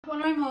One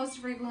of my most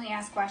frequently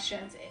asked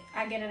questions,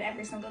 I get it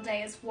every single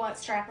day, is what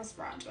strapless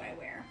bra do I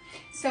wear?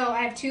 So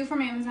I have two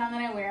from Amazon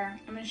that I wear.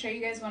 I'm going to show you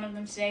guys one of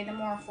them today, the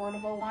more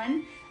affordable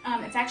one.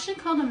 It's actually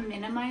called a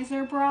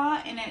minimizer bra,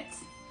 and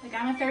it's like,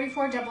 I'm a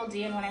 34 double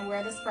D, and when I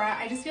wear this bra,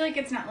 I just feel like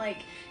it's not like,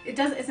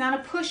 it's not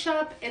a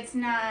push-up, it's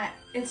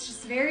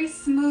just very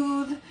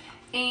smooth,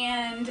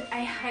 and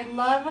I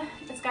love,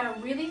 it's got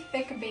a really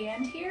thick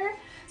band here,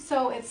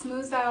 so it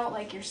smooths out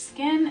like your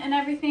skin and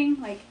everything,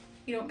 like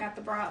you don't got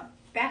the bra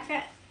back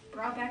fat.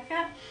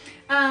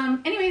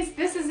 Anyways,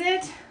 this is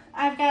it.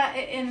 I've got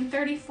it in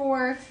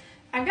 34.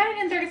 I've got it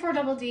in 34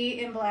 double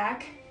D in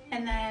black,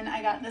 and then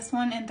I got this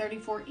one in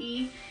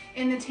 34E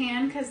in the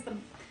tan because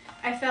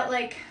I felt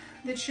like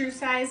the true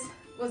size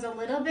was a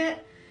little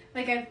bit,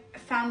 like I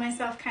found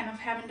myself kind of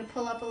having to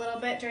pull up a little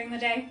bit during the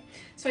day.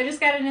 So I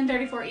just got it in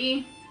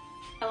 34E.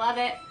 I love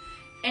it.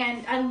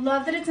 And I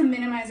love that it's a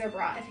minimizer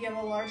bra. If you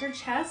have a larger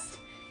chest,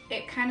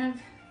 it kind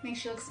of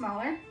makes you look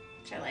smaller,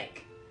 which I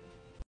like.